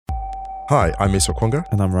Hi, I'm Musa Okwonga.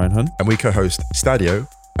 And I'm Ryan Hunn. And we co-host Stadio,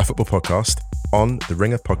 a football podcast on the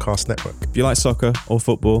Ringer Podcast Network. If you like soccer or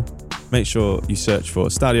football, make sure you search for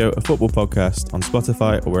Stadio, a football podcast on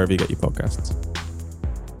Spotify or wherever you get your podcasts.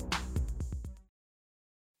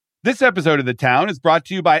 This episode of The Town is brought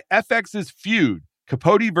to you by FX's Feud,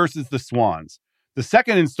 Capote versus the Swans. The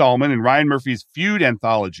second installment in Ryan Murphy's Feud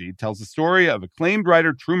anthology tells the story of acclaimed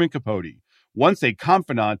writer Truman Capote, once a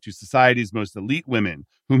confidant to society's most elite women,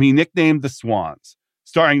 whom he nicknamed the Swans.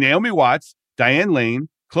 Starring Naomi Watts, Diane Lane,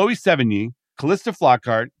 Chloe Sevigny, Callista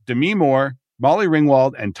Flockhart, Demi Moore, Molly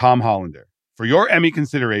Ringwald, and Tom Hollander. For your Emmy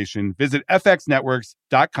consideration, visit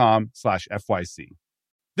fxnetworks.com/FYC.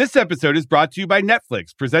 This episode is brought to you by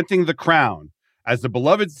Netflix, presenting The Crown, as the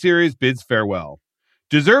beloved series bids farewell.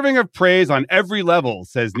 Deserving of praise on every level,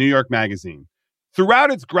 says New York Magazine.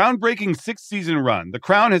 Throughout its groundbreaking six-season run, The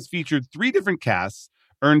Crown has featured 3 different casts,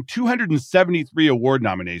 earned 273 award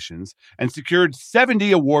nominations, and secured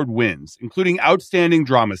 70 award wins, including Outstanding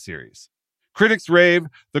Drama Series. Critics rave,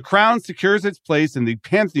 The Crown secures its place in the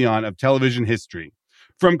pantheon of television history.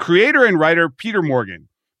 From creator and writer Peter Morgan,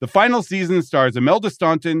 the final season stars Imelda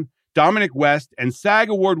Staunton, Dominic West, and SAG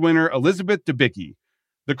Award winner Elizabeth Debicki.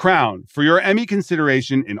 The Crown, for your Emmy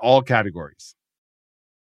consideration in all categories.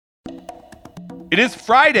 It is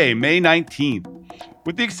Friday, May 19th.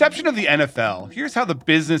 With the exception of the NFL, here's how the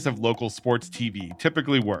business of local sports TV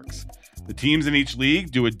typically works. The teams in each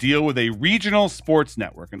league do a deal with a regional sports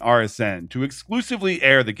network, an RSN, to exclusively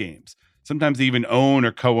air the games. Sometimes they even own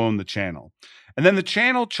or co-own the channel. And then the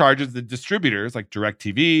channel charges the distributors like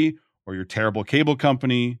DirecTV or your terrible cable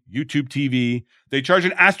company, YouTube TV. They charge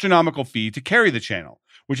an astronomical fee to carry the channel,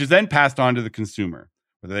 which is then passed on to the consumer,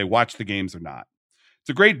 whether they watch the games or not. It's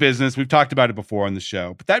a great business. We've talked about it before on the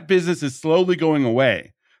show, but that business is slowly going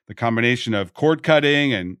away. The combination of cord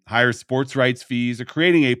cutting and higher sports rights fees are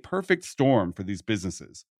creating a perfect storm for these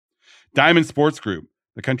businesses. Diamond Sports Group,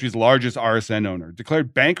 the country's largest RSN owner,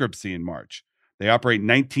 declared bankruptcy in March. They operate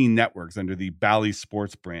 19 networks under the Bally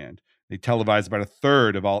Sports brand. They televise about a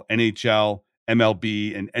third of all NHL,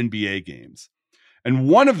 MLB, and NBA games. And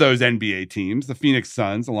one of those NBA teams, the Phoenix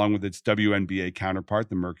Suns, along with its WNBA counterpart,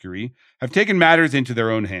 the Mercury, have taken matters into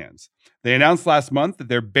their own hands. They announced last month that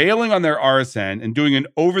they're bailing on their RSN and doing an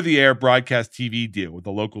over-the-air broadcast TV deal with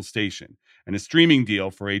a local station and a streaming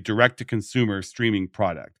deal for a direct-to-consumer streaming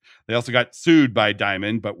product. They also got sued by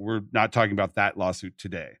Diamond, but we're not talking about that lawsuit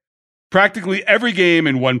today. Practically every game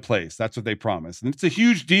in one place. That's what they promised. And it's a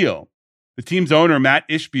huge deal. The team's owner, Matt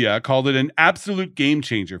Ishbia, called it an absolute game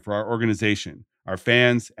changer for our organization, our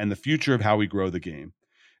fans, and the future of how we grow the game.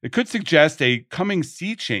 It could suggest a coming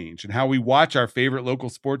sea change in how we watch our favorite local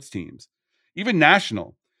sports teams, even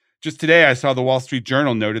national. Just today, I saw the Wall Street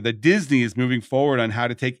Journal noted that Disney is moving forward on how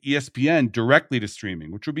to take ESPN directly to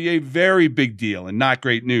streaming, which would be a very big deal and not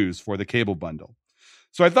great news for the cable bundle.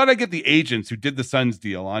 So I thought I'd get the agents who did the Suns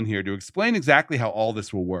deal on here to explain exactly how all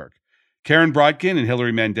this will work. Karen Brodkin and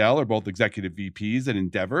Hillary Mandel are both executive VPs at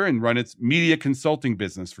Endeavor and run its media consulting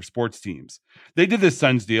business for sports teams. They did this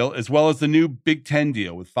Suns deal as well as the new Big Ten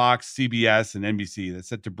deal with Fox, CBS, and NBC that's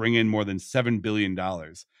set to bring in more than $7 billion.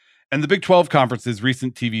 And the Big 12 Conference's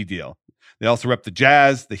recent TV deal. They also rep the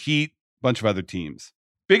Jazz, the Heat, a bunch of other teams.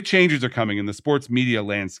 Big changes are coming in the sports media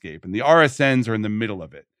landscape, and the RSNs are in the middle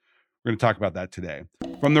of it. We're going to talk about that today.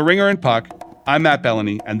 From The Ringer and Puck, I'm Matt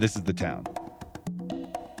Bellany, and this is The Town.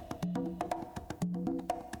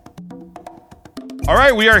 All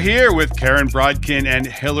right, we are here with Karen Brodkin and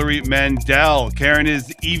Hillary Mandel. Karen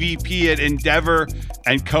is EVP at Endeavor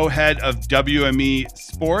and co-head of WME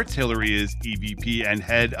Sports. Hillary is EVP and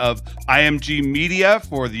head of IMG Media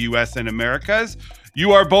for the U.S. and Americas.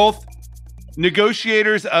 You are both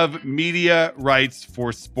negotiators of media rights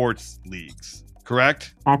for sports leagues,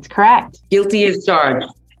 correct? That's correct. Guilty as charged.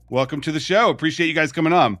 Welcome to the show. Appreciate you guys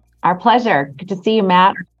coming on. Our pleasure. Good to see you,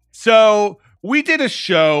 Matt. So we did a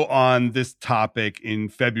show on this topic in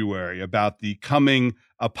February about the coming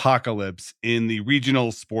apocalypse in the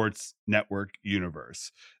regional sports network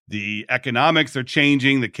universe. The economics are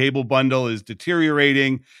changing, the cable bundle is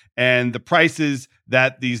deteriorating, and the prices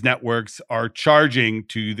that these networks are charging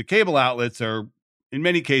to the cable outlets are, in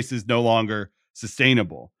many cases, no longer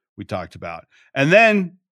sustainable, we talked about. And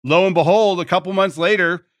then, lo and behold, a couple months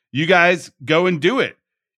later, you guys go and do it.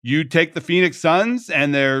 You take the Phoenix Suns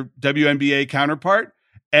and their WNBA counterpart,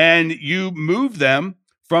 and you move them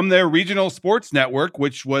from their regional sports network,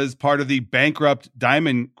 which was part of the bankrupt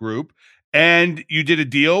Diamond Group, and you did a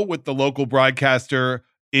deal with the local broadcaster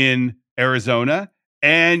in Arizona,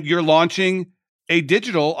 and you're launching a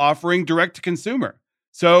digital offering direct to consumer.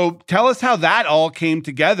 So tell us how that all came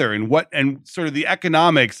together and sort of the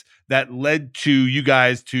economics that led to you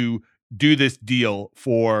guys to do this deal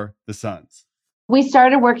for the Suns. We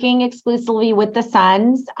started working exclusively with the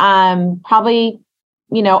Suns, probably,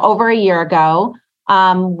 over a year ago,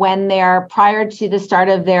 when prior to the start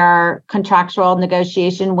of their contractual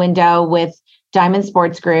negotiation window with Diamond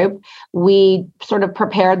Sports Group. We sort of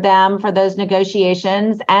prepared them for those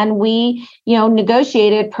negotiations, and we,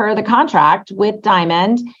 negotiated per the contract with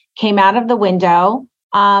Diamond, came out of the window,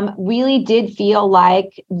 really did feel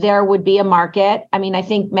like there would be a market. I mean, I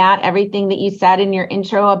think, Matt, everything that you said in your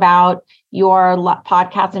intro about your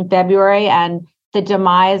podcast in February and the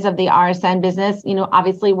demise of the RSN business,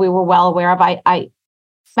 obviously we were well aware of. I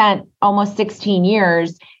spent almost 16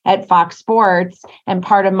 years at Fox Sports, and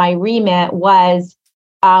part of my remit was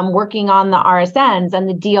working on the RSNs and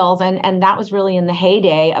the deals, and that was really in the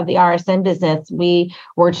heyday of the RSN business. We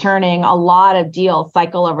were churning a lot of deals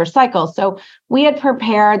cycle over cycle. So we had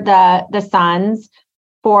prepared the Suns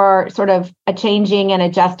for sort of a changing and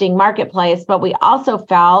adjusting marketplace, but we also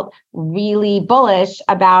felt really bullish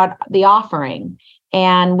about the offering.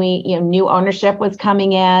 And we, new ownership was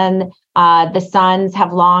coming in. The Suns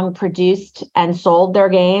have long produced and sold their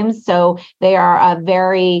games, so they are a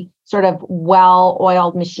very sort of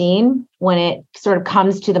well-oiled machine when it sort of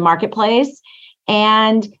comes to the marketplace.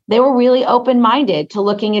 And they were really open-minded to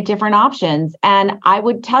looking at different options. And I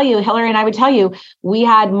would tell you, Hillary and I would tell you, we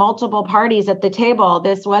had multiple parties at the table.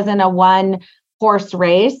 This wasn't a one-horse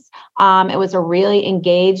race. It was a really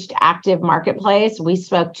engaged, active marketplace. We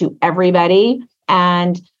spoke to everybody.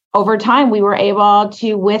 And over time, we were able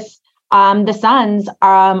to, with the Suns,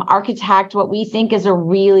 architect what we think is a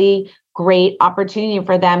really great opportunity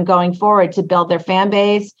for them going forward to build their fan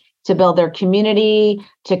base, to build their community,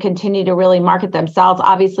 to continue to really market themselves.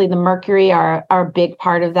 Obviously, the Mercury are a big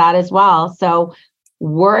part of that as well. So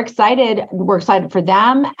we're excited. We're excited for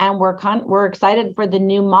them, and we're excited for the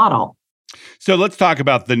new model. So let's talk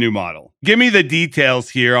about the new model. Give me the details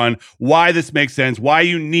here on why this makes sense, why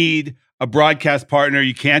you need a broadcast partner.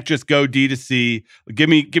 You can't just go D2C. Give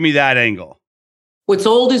me that angle. What's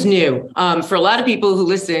old is new. For a lot of people who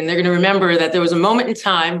listen, they're going to remember that there was a moment in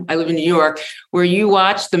time, I live in New York, where you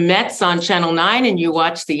watched the Mets on Channel 9 and you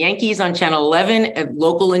watched the Yankees on Channel 11 at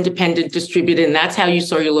local independent distributed, and that's how you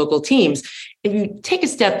saw your local teams. If you take a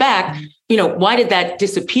step back, why did that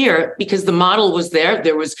disappear? Because the model was there.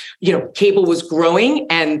 There was, cable was growing,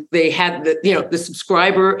 and they had the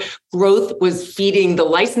subscriber growth was feeding the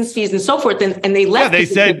license fees and so forth. And they left.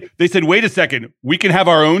 Yeah, they said, wait a second, we can have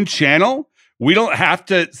our own channel. We don't have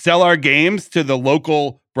to sell our games to the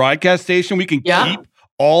local broadcast station. We can keep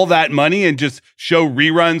all that money and just show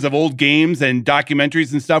reruns of old games and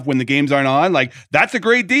documentaries and stuff when the games aren't on. Like, that's a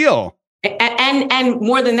great deal. And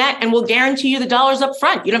more than that, and we'll guarantee you the dollars up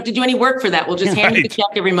front. You don't have to do any work for that. We'll just hand you the check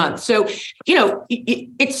every month. So,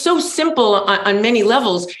 it's so simple on many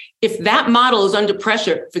levels. If that model is under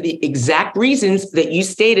pressure for the exact reasons that you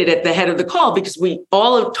stated at the head of the call, because we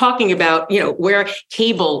all are talking about, where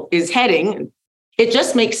cable is heading, it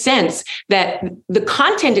just makes sense that the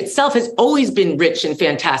content itself has always been rich and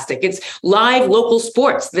fantastic. It's live local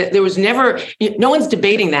sports. There was never, no one's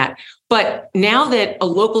debating that. But now that a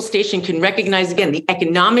local station can recognize, again, the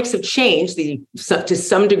economics have changed to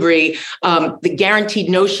some degree, the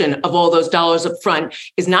guaranteed notion of all those dollars up front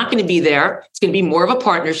is not going to be there. It's going to be more of a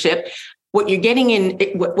partnership. What you're getting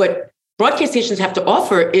what broadcast stations have to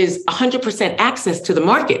offer is 100% access to the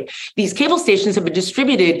market. These cable stations have been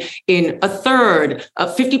distributed in a third,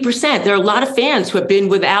 50%. There are a lot of fans who have been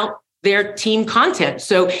without their team content.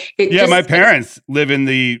 So my parents live in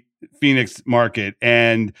the Phoenix market,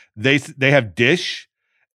 and they have Dish,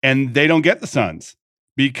 and they don't get the Suns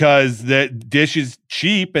because the Dish is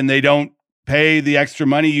cheap and they don't pay the extra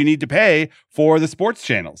money you need to pay for the sports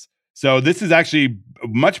channels. So this is actually a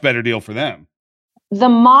much better deal for them. The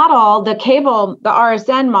model, the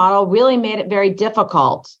RSN model really made it very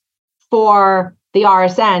difficult for the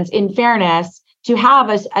RSNs, in fairness, to have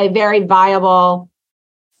a very viable,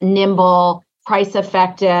 nimble,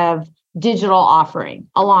 price-effective digital offering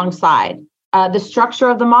alongside the structure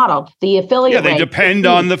of the model, the affiliate rate. They depend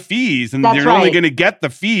on the fees, and they're only going to get the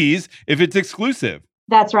fees if it's exclusive.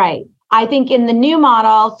 That's right. I think in the new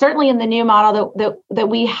model, certainly in the new model that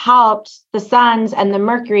we helped the Suns and the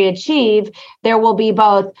Mercury achieve, there will be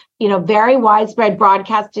both, very widespread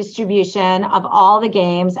broadcast distribution of all the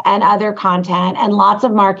games and other content and lots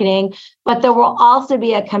of marketing, but there will also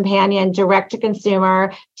be a companion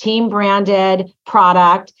direct-to-consumer, team-branded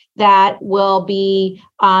product that will be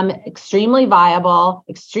extremely viable,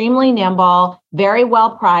 extremely nimble, very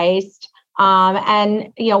well priced,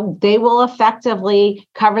 And they will effectively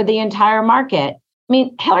cover the entire market. I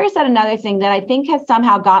mean, Hillary said another thing that I think has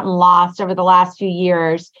somehow gotten lost over the last few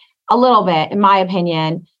years, a little bit, in my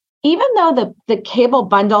opinion. Even though the cable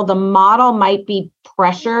bundle, the model might be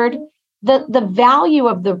pressured, the value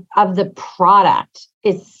of the product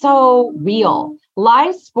is so real.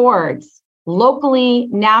 Live sports, locally,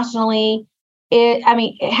 nationally, it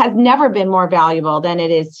has never been more valuable than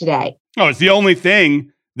it is today. Oh, it's the only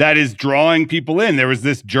thing that is drawing people in. There was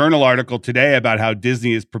this journal article today about how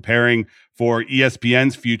Disney is preparing for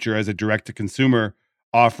ESPN's future as a direct-to-consumer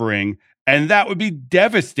offering, and that would be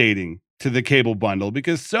devastating to the cable bundle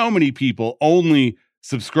because so many people only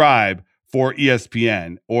subscribe for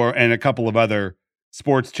ESPN and a couple of other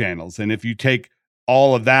sports channels. And if you take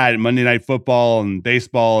all of that, Monday Night Football and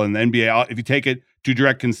baseball and the NBA, if you take it to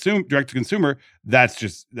direct to consumer,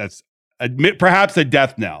 that's perhaps a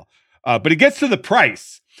death knell. But it gets to the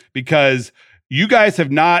price because you guys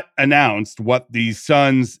have not announced what the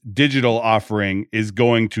Suns digital offering is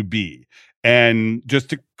going to be. And just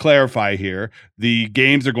to clarify here, the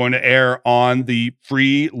games are going to air on the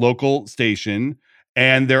free local station,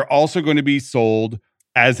 and they're also going to be sold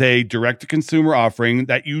as a direct-to-consumer offering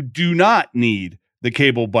that you do not need the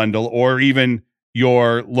cable bundle or even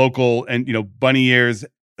your local and bunny ears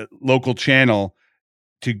local channel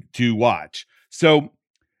to watch. So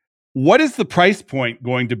what is the price point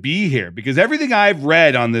going to be here? Because everything I've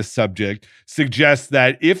read on this subject suggests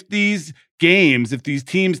that if these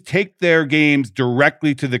teams take their games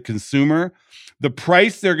directly to the consumer, the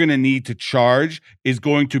price they're going to need to charge is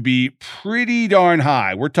going to be pretty darn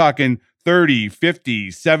high. We're talking $30, $50,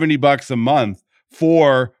 $70 a month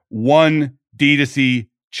for one D2C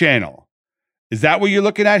channel. Is that what you're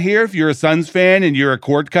looking at here if you're a Suns fan and you're a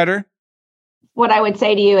cord cutter? What I would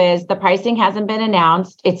say to you is the pricing hasn't been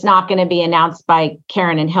announced. It's not going to be announced by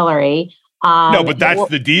Karen and Hillary. No, but that's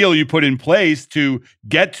the deal you put in place to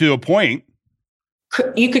get to a point.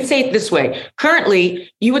 You could say it this way. Currently,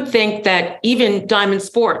 you would think that even Diamond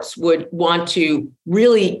Sports would want to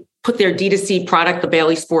really put their D2C product, the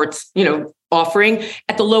Bally Sports, offering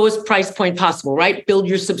at the lowest price point possible, right? Build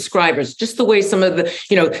your subscribers, just the way some of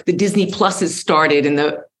the Disney Pluses started and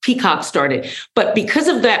the Peacock started. But because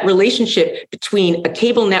of that relationship between a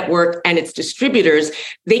cable network and its distributors,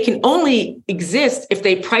 they can only exist if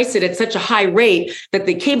they price it at such a high rate that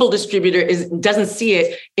the cable distributor doesn't see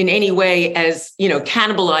it in any way as,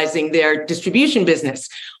 cannibalizing their distribution business.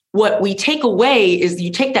 What we take away is you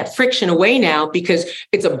take that friction away now because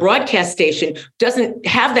it's a broadcast station, doesn't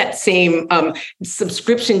have that same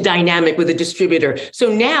subscription dynamic with a distributor.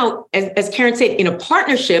 So now, as Karen said, in a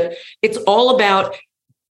partnership, it's all about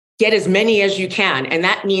get as many as you can. And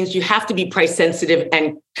that means you have to be price sensitive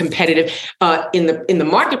and competitive in the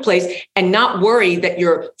marketplace and not worry that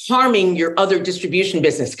you're harming your other distribution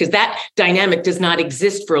business because that dynamic does not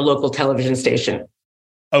exist for a local television station.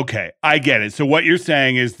 Okay, I get it. So what you're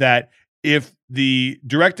saying is that if the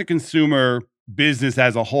direct-to-consumer business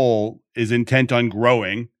as a whole is intent on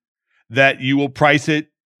growing, that you will price it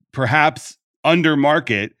perhaps under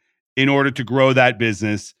market in order to grow that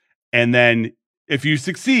business. And then if you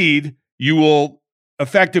succeed, you will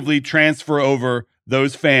effectively transfer over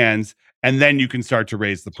those fans, and then you can start to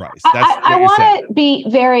raise the price. I want to be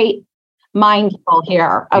very mindful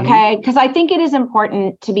here, okay? Because I think it is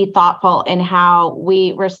important to be thoughtful in how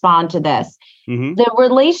we respond to this. The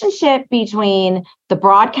relationship between the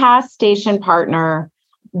broadcast station partner,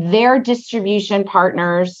 their distribution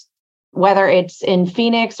partners, whether it's in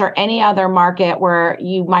Phoenix or any other market where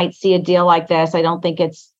you might see a deal like this, I don't think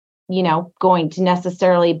it's, going to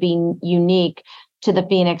necessarily be unique to the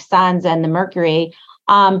Phoenix Suns and the Mercury.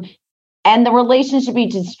 And the relationship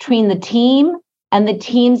between the team and the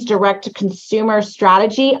team's direct-to-consumer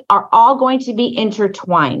strategy are all going to be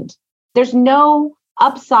intertwined. There's no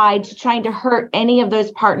upside to trying to hurt any of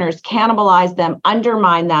those partners, cannibalize them,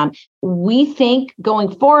 undermine them. We think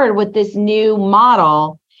going forward with this new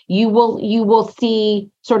model, you will see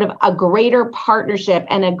sort of a greater partnership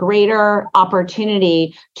and a greater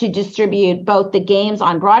opportunity to distribute both the games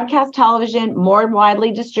on broadcast television, more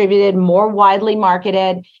widely distributed, more widely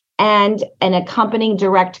marketed, and an accompanying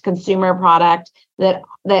direct-to-consumer product that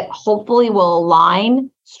hopefully will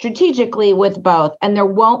align strategically with both. And there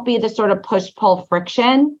won't be the sort of push-pull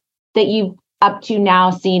friction that you've up to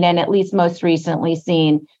now seen, and at least most recently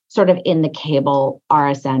seen, sort of in the cable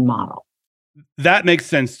RSN model. That makes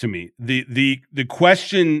sense to me. The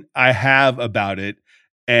question I have about it,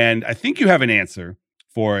 and I think you have an answer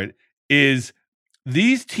for it, is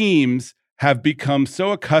these teams have become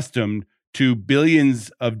so accustomed to billions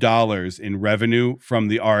of dollars in revenue from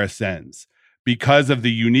the RSNs because of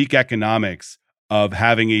the unique economics of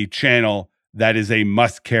having a channel that is a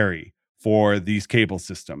must carry for these cable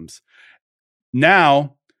systems.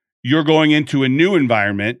 Now you're going into a new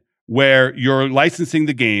environment where you're licensing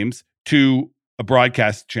the games to a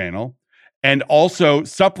broadcast channel and also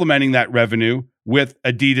supplementing that revenue with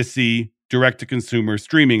a D2C direct-to-consumer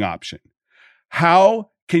streaming option. How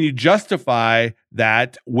can you justify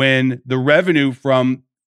that when the revenue from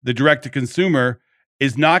the direct-to-consumer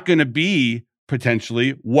is not going to be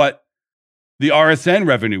potentially what the RSN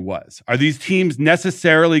revenue was? Are these teams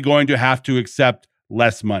necessarily going to have to accept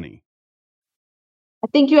less money? I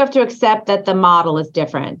think you have to accept that the model is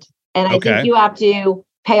different. And I think you have to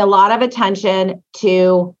pay a lot of attention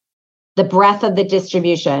to the breadth of the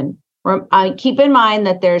distribution. Keep in mind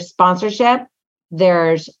that there's sponsorship,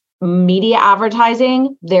 there's media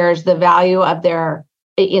advertising, there's the value of their,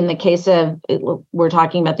 in the case of, we're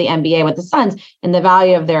talking about the NBA with the Suns, and the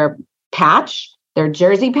value of their patch, their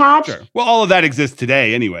jersey patch. Sure. Well, all of that exists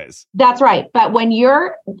today anyways. That's right. But when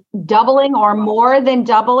you're doubling or more than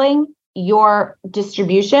doubling your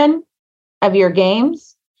distribution of your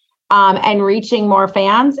games and reaching more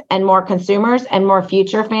fans and more consumers and more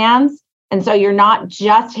future fans, and so you're not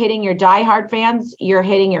just hitting your diehard fans, you're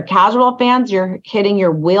hitting your casual fans, you're hitting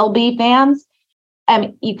your will-be fans.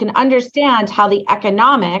 You can understand how the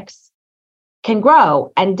economics can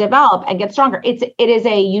grow and develop and get stronger. It is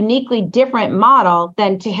a uniquely different model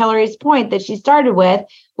than, to Hillary's point that she started with,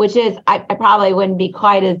 which is I probably wouldn't be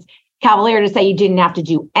quite as cavalier to say you didn't have to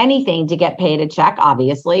do anything to get paid a check.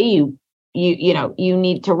 Obviously, you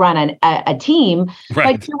need to run a team,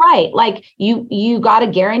 right. But you're right. Like you got a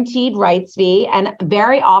guaranteed rights fee, and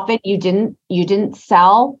very often you didn't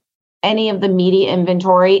sell any of the media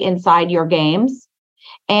inventory inside your games,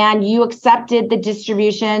 and you accepted the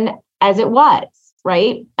distribution as it was,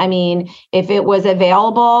 right? I mean, if it was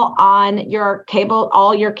available on your cable,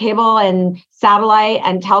 all your cable and satellite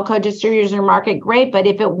and telco distributors in your market, great. But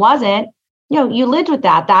if it wasn't, you lived with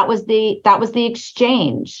that. That was the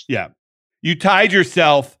exchange. Yeah. You tied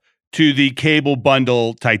yourself to the cable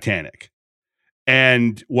bundle Titanic.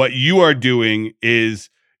 And what you are doing is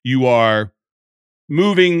you are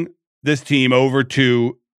moving this team over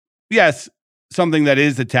to, yes, something that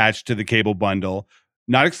is attached to the cable bundle,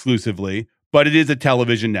 not exclusively, but it is a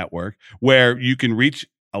television network where you can reach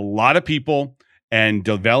a lot of people and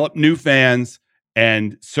develop new fans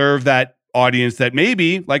and serve that audience that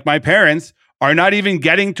maybe, like my parents, are not even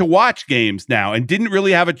getting to watch games now and didn't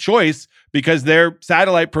really have a choice because their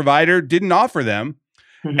satellite provider didn't offer them.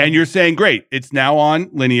 Mm-hmm. And you're saying, great, it's now on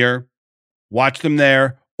linear, watch them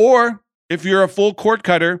there. Or if you're a full cord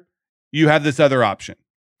cutter, you have this other option.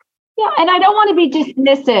 Yeah, and I don't want to be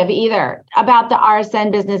dismissive either about the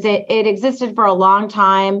RSN business. It existed for a long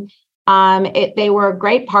time. They were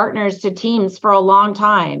great partners to teams for a long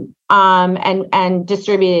time, and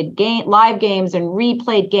distributed live games and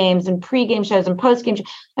replayed games and pre-game shows and post-game shows.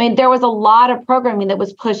 I mean, there was a lot of programming that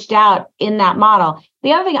was pushed out in that model.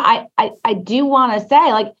 The other thing I do want to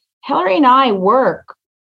say, like, Hillary and I work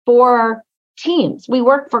for teams. We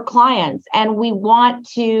work for clients, and we want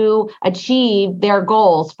to achieve their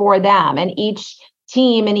goals for them. And each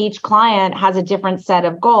team and each client has a different set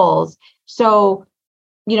of goals. So,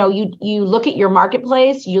 you look at your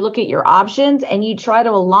marketplace, you look at your options, and you try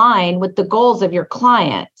to align with the goals of your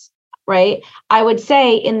clients, right? I would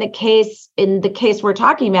say in the case we're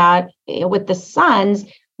talking about with the Suns,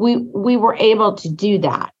 we were able to do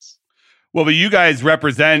that. Well, but you guys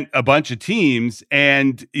represent a bunch of teams,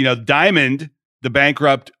 and Diamond, the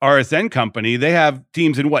bankrupt RSN company, they have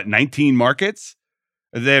teams in 19 markets?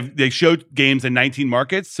 They show games in 19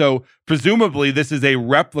 markets. So presumably this is a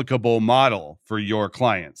replicable model for your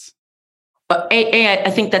clients.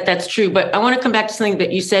 I think that that's true, but I want to come back to something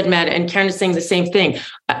that you said, Matt, and Karen is saying the same thing.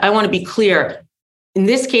 I want to be clear. In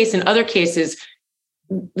this case and other cases,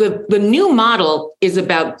 the new model is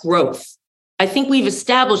about growth. I think we've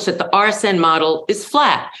established that the RSN model is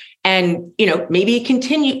flat. And, maybe it can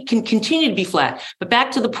continue to be flat. But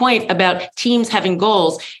back to the point about teams having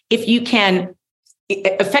goals, if you can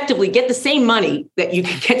effectively get the same money that you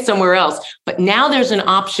can get somewhere else, but now there's an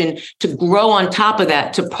option to grow on top of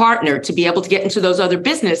that, to partner, to be able to get into those other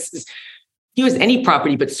businesses. Use any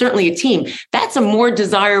property, but certainly a team. That's a more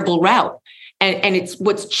desirable route. And it's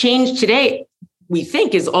what's changed today, we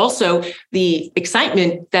think, is also the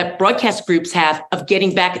excitement that broadcast groups have of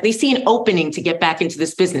getting back. They see an opening to get back into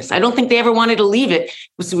this business. I don't think they ever wanted to leave it.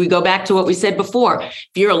 So we go back to what we said before. If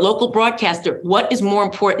you're a local broadcaster, what is more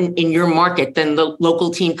important in your market than the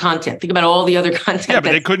local team content? Think about all the other content. Yeah,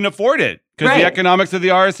 but they couldn't afford it because the economics of the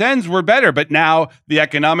RSNs were better, but now the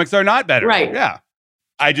economics are not better. Right. Yeah.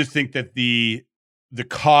 I just think that the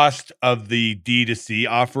cost of the D2C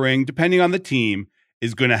offering, depending on the team,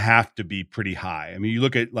 is going to have to be pretty high. I mean, you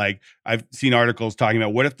look at, like, I've seen articles talking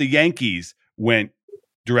about what if the Yankees went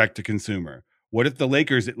direct to consumer? What if the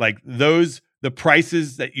Lakers, like those, the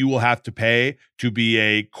prices that you will have to pay to be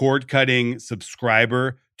a cord cutting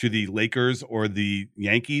subscriber to the Lakers or the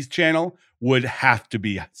Yankees channel would have to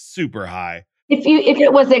be super high. If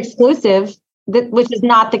it was exclusive, which is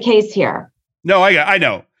not the case here. No, I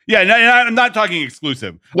know. Yeah, no, I'm not talking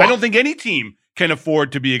exclusive. Yeah. I don't think any team can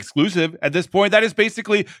afford to be exclusive at this point. That is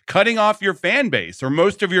basically cutting off your fan base or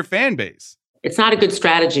most of your fan base. It's not a good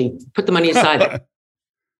strategy. Put the money aside.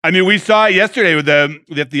 I mean, we saw it yesterday with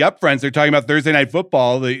the upfronts. They're talking about Thursday Night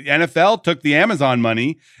Football. The NFL took the Amazon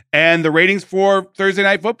money, and the ratings for Thursday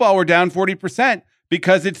Night Football were down 40%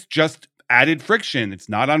 because it's just added friction. It's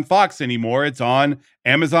not on Fox anymore. It's on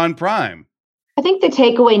Amazon Prime. I think the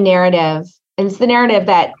takeaway narrative, and it's the narrative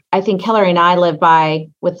that I think Hillary and I live by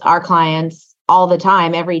with our clients all the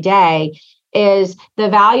time, every day, is the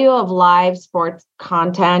value of live sports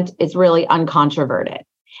content is really uncontroverted.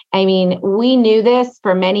 I mean, we knew this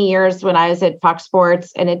for many years when I was at Fox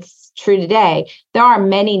Sports, and it's true today. There are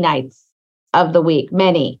many nights of the week,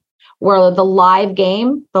 many, where the live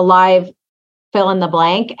game, the live fill in the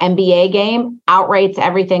blank NBA game outrates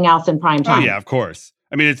everything else in prime time. Oh, yeah, of course.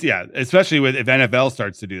 I mean, it's, yeah, especially if NFL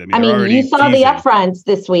starts to do that. I mean you saw the upfronts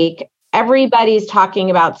this week. Everybody's talking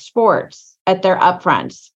about sports at their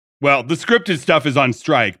upfronts. Well, the scripted stuff is on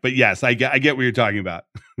strike, but yes, I get what you're talking about.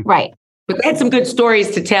 Right. But they had some good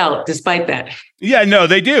stories to tell despite that. Yeah, no,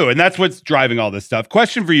 they do. And that's what's driving all this stuff.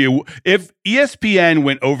 Question for you. If ESPN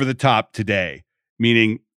went over the top today,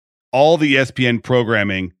 meaning all the ESPN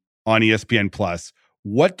programming on ESPN Plus,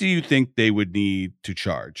 what do you think they would need to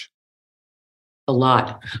charge? A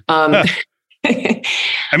lot. I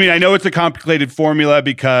mean, I know it's a complicated formula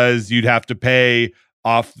because you'd have to pay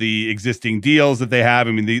off the existing deals that they have.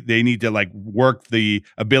 I mean, they need to like work the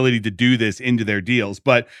ability to do this into their deals,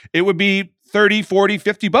 but it would be $30, $40,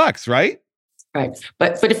 $50, right? Right.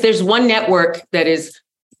 But if there's one network that is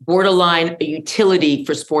borderline a utility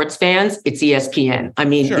for sports fans, it's ESPN. I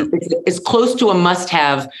mean, sure. It's as close to a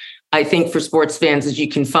must-have, I think, for sports fans as you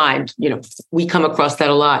can find. You know, we come across that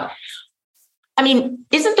a lot. I mean,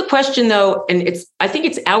 isn't the question though, and I think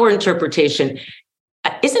it's our interpretation,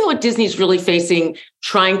 isn't what Disney's really facing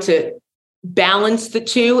trying to balance the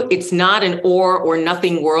two? It's not an or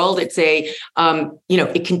nothing world. It's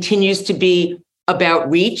it continues to be about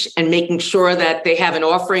reach and making sure that they have an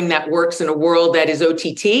offering that works in a world that is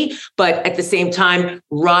OTT, but at the same time,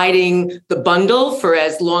 riding the bundle for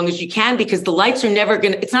as long as you can, because the lights are never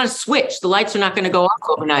it's not a switch. The lights are not going to go off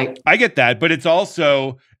overnight. I get that, but it's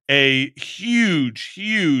also a huge,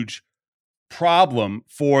 huge problem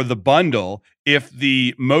for the bundle if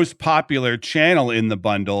the most popular channel in the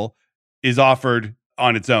bundle is offered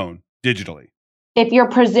on its own digitally. If you're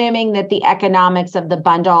presuming that the economics of the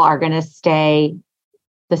bundle are going to stay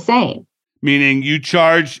the same. Meaning you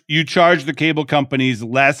charge the cable companies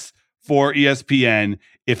less for ESPN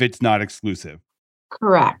if it's not exclusive.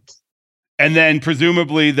 Correct. And then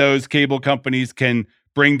presumably those cable companies can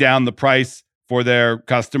bring down the price for their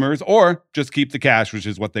customers or just keep the cash, which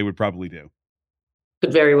is what they would probably do.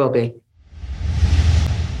 Could very well be.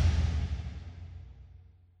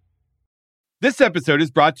 This episode is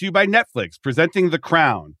brought to you by Netflix, presenting The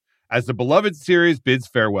Crown, as the beloved series bids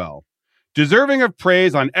farewell. Deserving of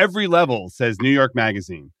praise on every level, says New York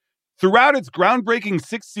Magazine. Throughout its groundbreaking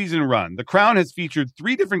 6-season run, The Crown has featured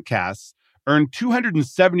 3 different casts, earned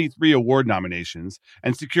 273 award nominations,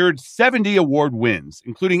 and secured 70 award wins,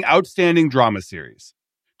 including Outstanding Drama Series.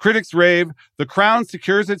 Critics rave, The Crown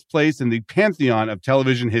secures its place in the pantheon of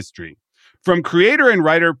television history. From creator and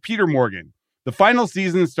writer Peter Morgan, the final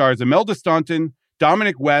season stars Imelda Staunton,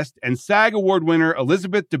 Dominic West, and SAG Award winner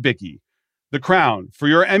Elizabeth Debicki. The Crown, for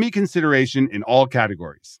your Emmy consideration in all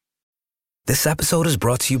categories. This episode is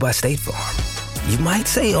brought to you by State Farm. You might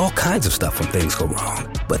say all kinds of stuff when things go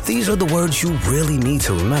wrong, but these are the words you really need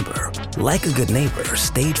to remember. Like a good neighbor,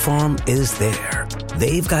 State Farm is there.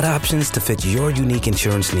 They've got options to fit your unique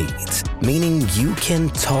insurance needs, meaning you can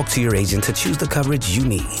talk to your agent to choose the coverage you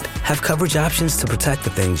need. Have coverage options to protect the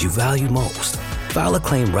things you value most. File a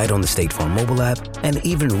claim right on the State Farm mobile app and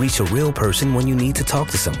even reach a real person when you need to talk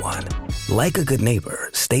to someone. Like a good neighbor,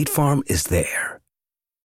 State Farm is there.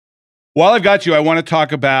 While I've got you, I want to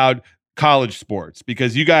talk about college sports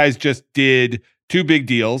because you guys just did 2 big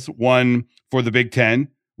deals. One for the Big Ten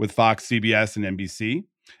with Fox, CBS, and NBC.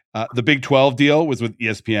 The Big 12 deal was with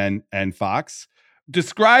ESPN and Fox.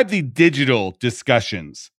 Describe the digital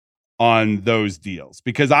discussions on those deals?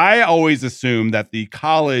 Because I always assume that the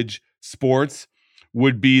college sports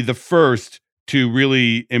would be the first to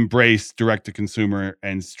really embrace direct-to-consumer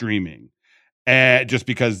and streaming, and just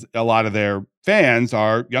because a lot of their fans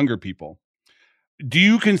are younger people. Do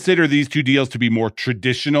you consider these two deals to be more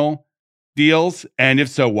traditional deals? And if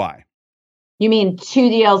so, why? You mean two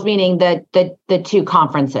deals, meaning the two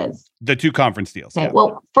conferences? The two conference deals. Okay. Yeah.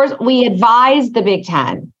 Well, first, we advised the Big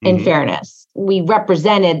Ten, in fairness. We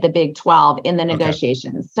represented the Big 12 in the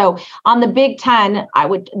negotiations. So on the Big Ten,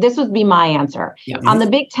 this would be my answer. Yeah. On the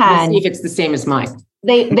Big Ten, We'll see if it's the same as mine.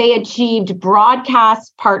 they achieved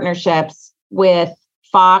broadcast partnerships with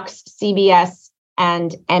Fox, CBS,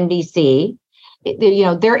 and NBC.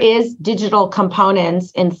 There is digital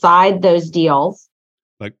components inside those deals.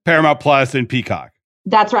 Like Paramount Plus and Peacock.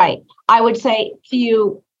 That's right. I would say to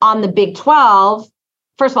you on the Big 12,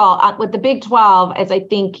 first of all, with the Big 12, as I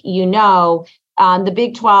think you know, the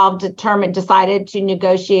Big 12 decided to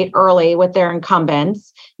negotiate early with their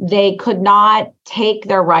incumbents. They could not take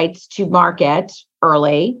their rights to market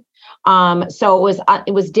early. So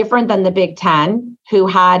it was different than the Big 10, who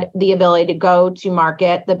had the ability to go to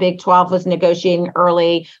market. The Big 12 was negotiating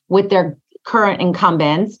early with their current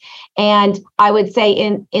incumbents. And I would say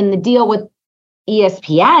in the deal with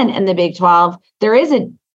ESPN and the Big 12, there is a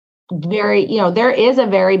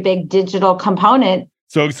very big digital component.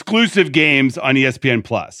 So exclusive games on ESPN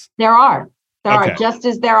Plus. There are just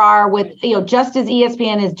as there are with, just as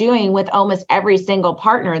ESPN is doing with almost every single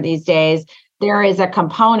partner these days, there is a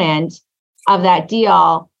component of that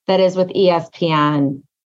deal that is with ESPN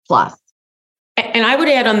Plus. And I would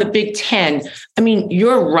add on the Big Ten, I mean,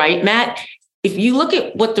 you're right, Matt. If you look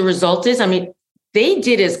at what the result is, I mean, they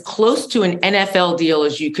did as close to an NFL deal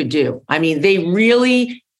as you could do. I mean, they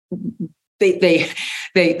really,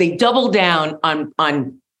 they doubled down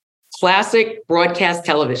on classic broadcast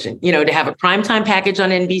television, to have a primetime package on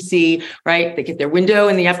NBC, right? They get their window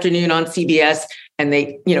in the afternoon on CBS, and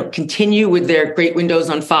they, continue with their great windows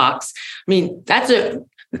on Fox. I mean,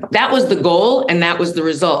 that was the goal, and that was the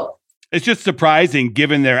result. It's just surprising,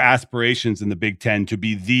 given their aspirations in the Big Ten to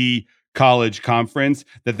be the college conference,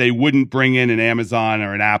 that they wouldn't bring in an Amazon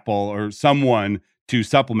or an Apple or someone to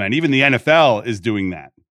supplement. Even the NFL is doing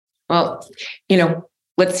that. Well,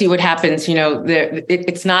 let's see what happens.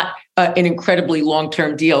 It's not an incredibly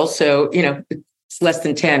long-term deal. So, it's less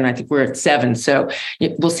than 10. I think we're at 7. So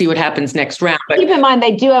we'll see what happens next round. But keep in mind,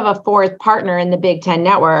 they do have a fourth partner in the Big Ten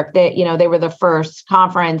network. That, they were the first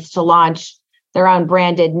conference to launch their own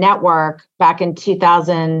branded network back in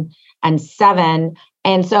 2007.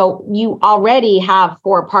 And so you already have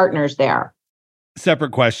 4 partners there.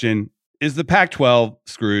 Separate question. Is the Pac-12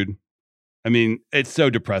 screwed? I mean, it's so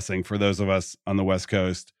depressing for those of us on the West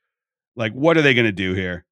Coast. Like, what are they going to do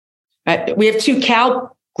here? We have 2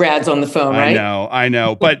 Cal grads on the phone, right? I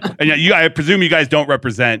know. But I presume you guys don't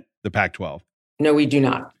represent the Pac-12. No, we do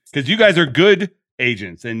not. Because you guys are good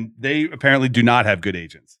agents, and they apparently do not have good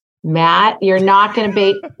agents. Matt, you're not going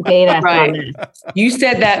to bait us. Right. You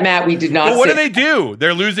said that, Matt. We did not. But what do they do?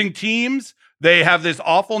 They're losing teams. They have this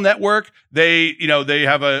awful network. They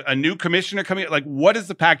have a new commissioner coming. Like, what is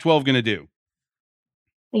the Pac-12 going to do?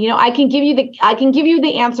 I can give you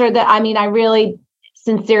the answer that, I really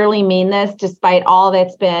sincerely mean this, despite all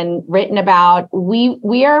that's been written about.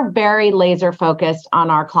 We are very laser focused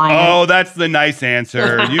on our clients. Oh, that's the nice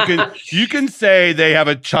answer. You can say they have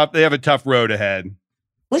a tough road ahead.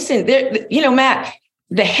 Listen, Matt,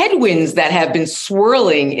 the headwinds that have been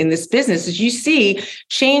swirling in this business, as you see,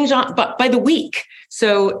 change by the week.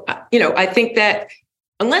 So, I think that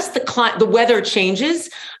unless the weather changes,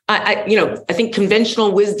 I think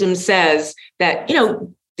conventional wisdom says that,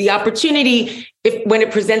 the opportunity, when it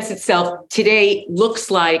presents itself today, looks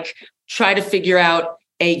like try to figure out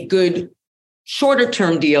a good shorter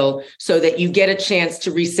term deal so that you get a chance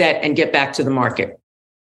to reset and get back to the market.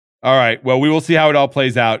 All right. Well, we will see how it all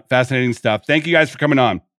plays out. Fascinating stuff. Thank you guys for coming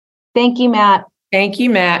on. Thank you, Matt. Thank you,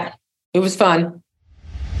 Matt. It was fun.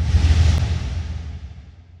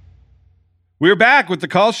 We're back with the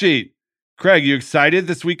call sheet. Craig, you excited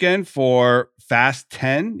this weekend for Fast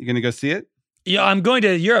 10? You going to go see it? Yeah, I'm going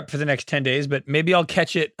to Europe for the next 10 days, but maybe I'll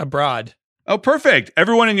catch it abroad. Oh, perfect.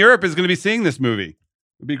 Everyone in Europe is going to be seeing this movie.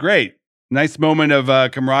 It'd be great. Nice moment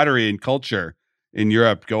of camaraderie and culture in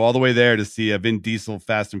Europe. Go all the way there to see a Vin Diesel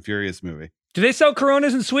Fast and Furious movie. Do they sell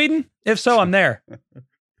Coronas in Sweden? If so, I'm there.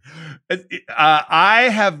 I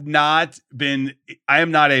am not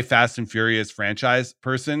a Fast and Furious franchise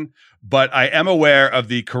person, but I am aware of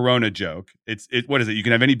the Corona joke. What is it? You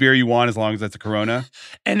can have any beer you want as long as that's a Corona.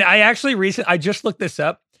 And I actually I just looked this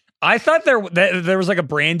up. I thought there was like a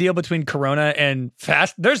brand deal between Corona and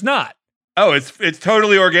Fast. There's not. Oh, it's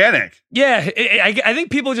totally organic. Yeah, I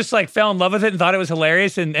think people just like fell in love with it and thought it was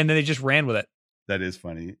hilarious, and then they just ran with it. That is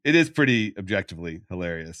funny. It is pretty objectively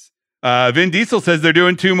hilarious. Vin Diesel says they're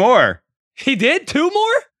doing 2 more. He did 2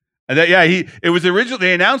 more? And it was originally,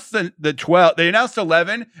 they announced the 12, they announced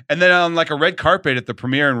 11, and then on like a red carpet at the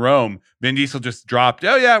premiere in Rome, Vin Diesel just dropped,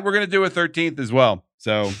 oh yeah, we're going to do a 13th as well.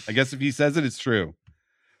 So I guess if he says it, it's true.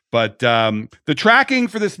 But the tracking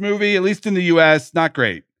for this movie, at least in the US, not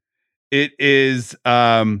great. It is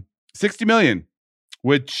 60 million,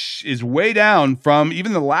 which is way down from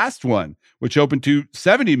even the last one, which opened to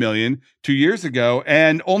 70 million 2 years ago.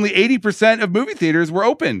 And only 80% of movie theaters were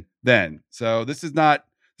open then. So this is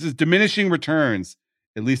diminishing returns,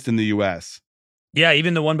 at least in the US. Yeah,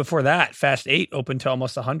 even the one before that, Fast 8, opened to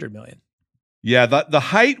almost 100 million. Yeah, the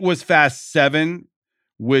height was Fast 7,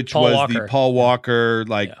 which was the Paul Walker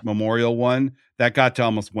memorial one. That got to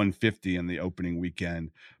almost 150 in the opening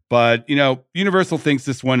weekend. But, Universal thinks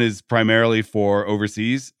this one is primarily for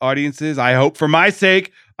overseas audiences. I hope, for my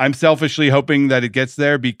sake, I'm selfishly hoping that it gets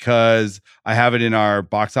there because I have it in our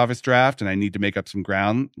box office draft and I need to make up some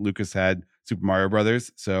ground. Lucas had Super Mario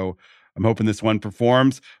Brothers, so I'm hoping this one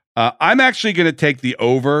performs. I'm actually going to take the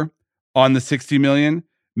over on the 60 million.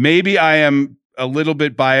 Maybe I am a little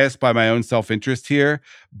bit biased by my own self-interest here,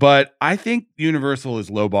 but I think Universal is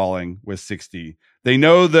lowballing with 60. They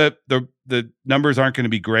know that the numbers aren't going to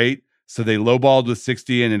be great, so they lowballed with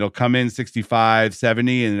 60 and it'll come in 65,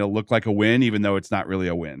 70, and it'll look like a win, even though it's not really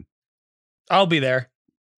a win. I'll be there.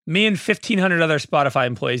 Me and 1,500 other Spotify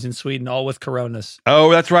employees in Sweden, all with Coronas.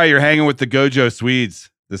 Oh, that's right. You're hanging with the Gojo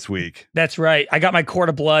Swedes this week. That's right. I got my quart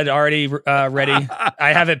of blood already ready.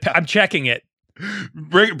 I have it. I'm checking it.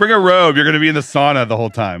 Bring a robe. You're going to be in the sauna the whole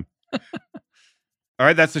time. All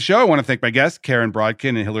right, that's the show. I want to thank my guests, Karen Brodkin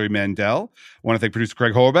and Hillary Mandel. I want to thank producer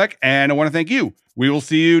Craig Holbeck, and I want to thank you. We will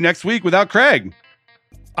see you next week without Craig.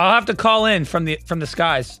 I'll have to call in from the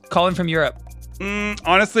skies. Call in from Europe.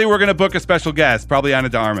 Honestly, we're going to book a special guest, probably Ana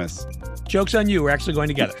de Armas. Joke's on you. We're actually going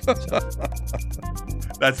together. So.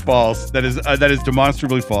 That's false. That is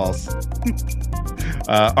demonstrably false.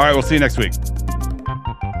 All right, we'll see you next week.